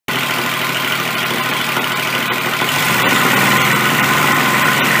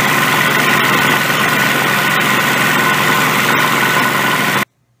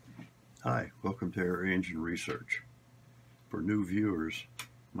current air engine research. For new viewers,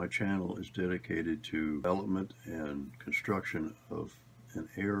 my channel is dedicated to development and construction of an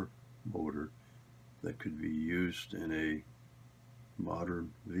air motor that could be used in a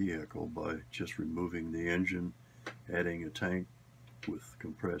modern vehicle by just removing the engine, adding a tank with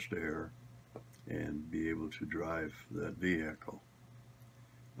compressed air, and be able to drive that vehicle.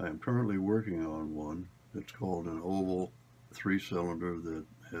 I am currently working on one that's called an oval 3-cylinder that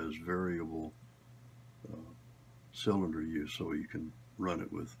has variable cylinder use, so you can run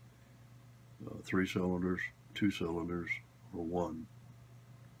it with 3 cylinders, 2 cylinders, or 1.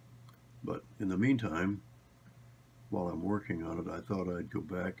 But in the meantime, while I'm working on it, I thought I'd go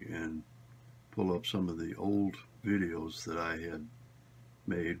back and pull up some of the old videos that I had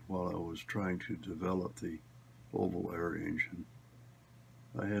made while I was trying to develop the oval air engine.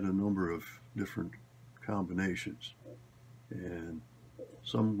 I had a number of different combinations, and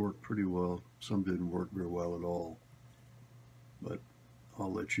some worked pretty well, some didn't work very well at all. But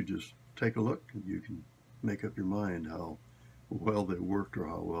I'll let you just take a look and you can make up your mind how well they worked or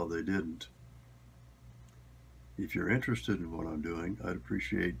how well they didn't. If you're interested in what I'm doing, I'd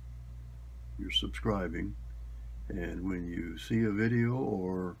appreciate your subscribing, and when you see a video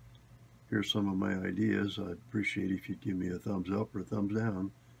or hear some of my ideas, I'd appreciate if you'd give me a thumbs up or a thumbs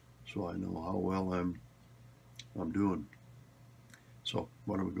down so I know how well I'm doing. So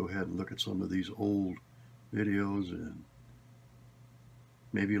why don't we go ahead and look at some of these old videos and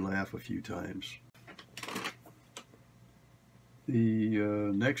maybe laugh a few times. The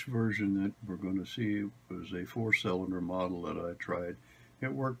next version that we're going to see was a 4-cylinder model that I tried.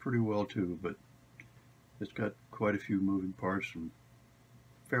 It worked pretty well too, but it's got quite a few moving parts and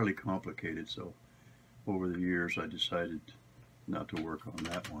fairly complicated, so over the years I decided not to work on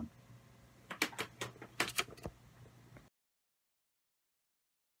that one.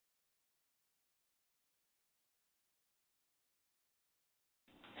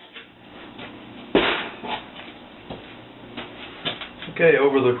 Okay,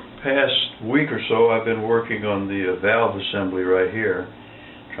 over the past week or so I've been working on the valve assembly right here,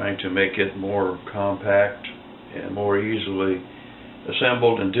 trying to make it more compact and more easily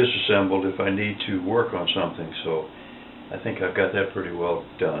assembled and disassembled if I need to work on something. So I think I've got that pretty well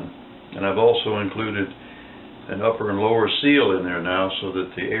done. And I've also included an upper and lower seal in there now so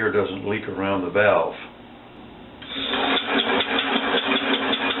that the air doesn't leak around the valve.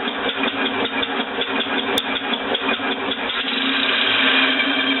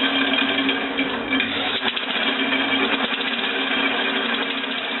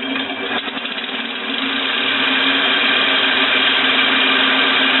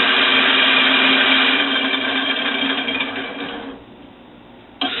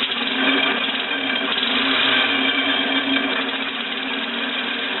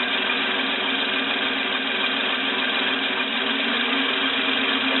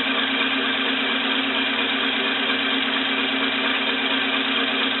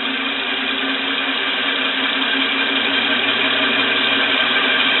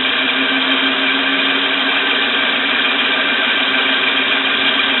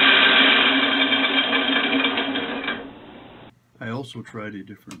 I also tried a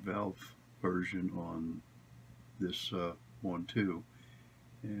different valve version on this one too,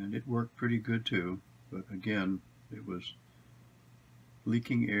 and it worked pretty good too, but again it was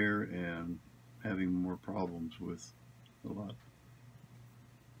leaking air and having more problems with a lot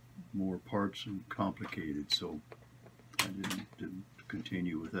more parts and complicated, so I didn't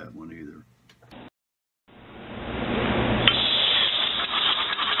continue with that one either.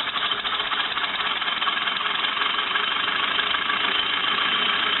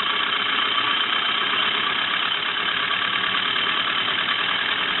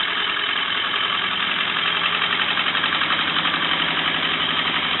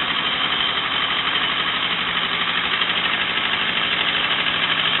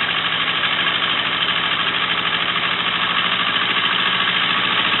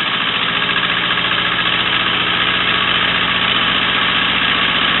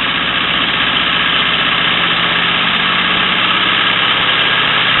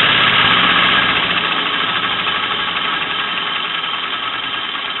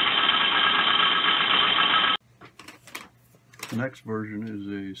 The next version is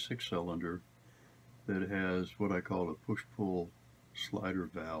a 6-cylinder that has what I call a push-pull slider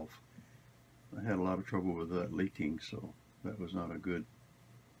valve. I had a lot of trouble with that leaking, so that was not a good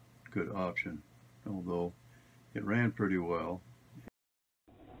option, although it ran pretty well.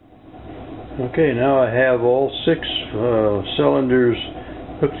 Okay, now I have all 6 cylinders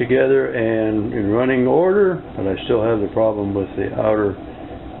hooked together and in running order, but I still have the problem with the outer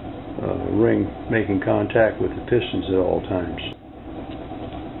ring making contact with the pistons at all times.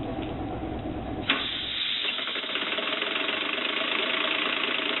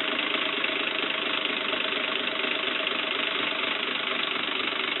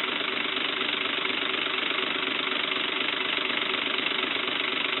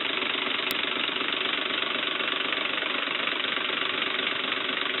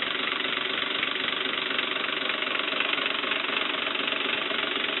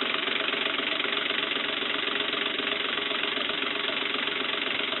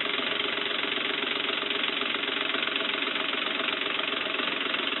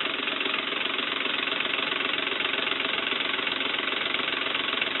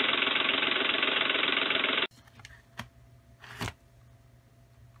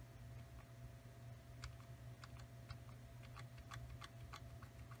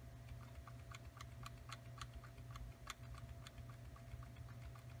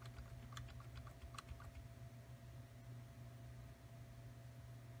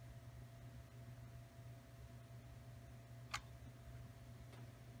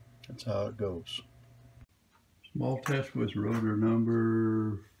 That's how it goes. Small test with rotor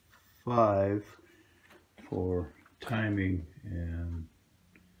number 5 for timing and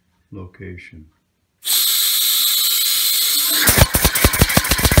location.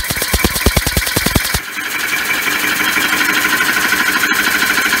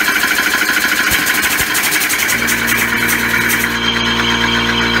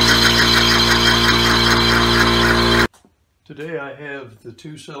 Today I have the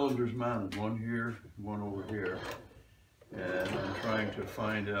 2 cylinders mounted, one here, one over here, and I'm trying to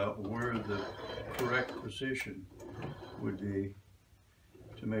find out where the correct position would be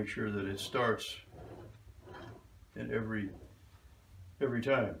to make sure that it starts in every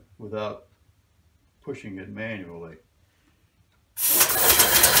time without pushing it manually.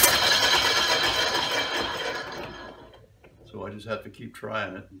 So I just have to keep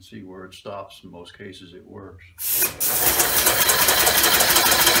trying it and see where it stops. In most cases it works.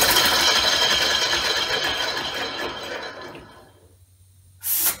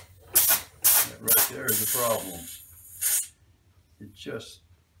 That right there is a problem. It just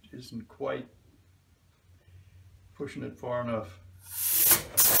isn't quite pushing it far enough.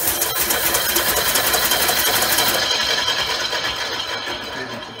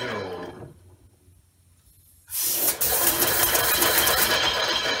 Ready to go.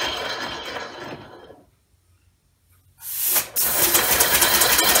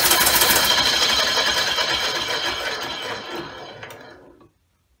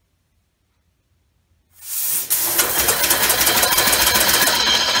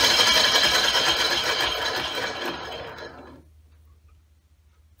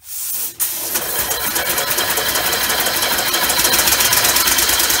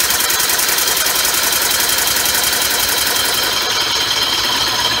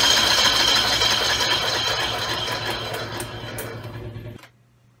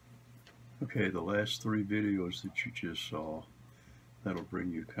 Okay, the last 3 videos that you just saw, that'll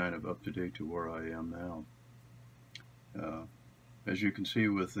bring you kind of up to date to where I am now. As you can see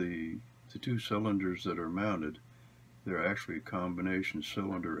with the 2 cylinders that are mounted, they're actually a combination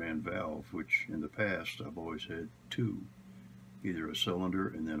cylinder and valve, which in the past I've always had 2, either a cylinder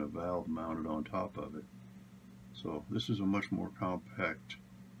and then a valve mounted on top of it. So this is a much more compact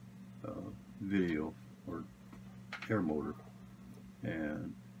video or air motor,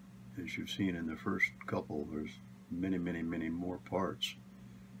 and as you've seen in the first couple, there's many more parts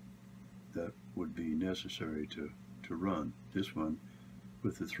that would be necessary to run. This one,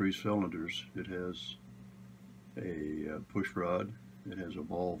 with the 3 cylinders, it has a push rod, it has a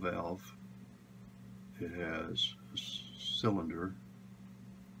ball valve, it has a cylinder,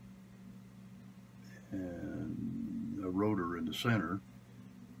 and a rotor in the center,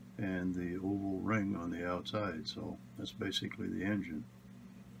 and the oval ring on the outside. So that's basically the engine.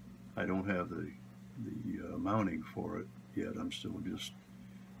 I don't have the mounting for it yet. I'm still just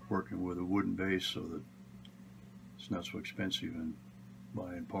working with a wooden base so that it's not so expensive in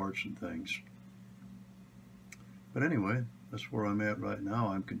buying parts and things. But anyway, that's where I'm at right now.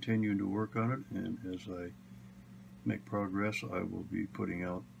 I'm continuing to work on it, and as I make progress, I will be putting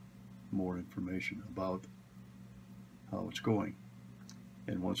out more information about how it's going.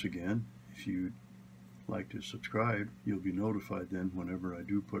 And once again, if you'd like to subscribe, you'll be notified then whenever I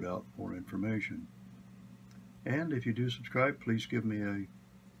do put out more information. And if you do subscribe, please give me a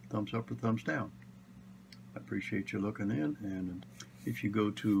thumbs up or thumbs down. I appreciate you looking in, and if you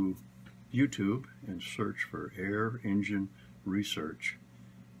go to YouTube and search for Air Engine Research,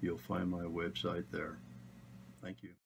 you'll find my website there. Thank you.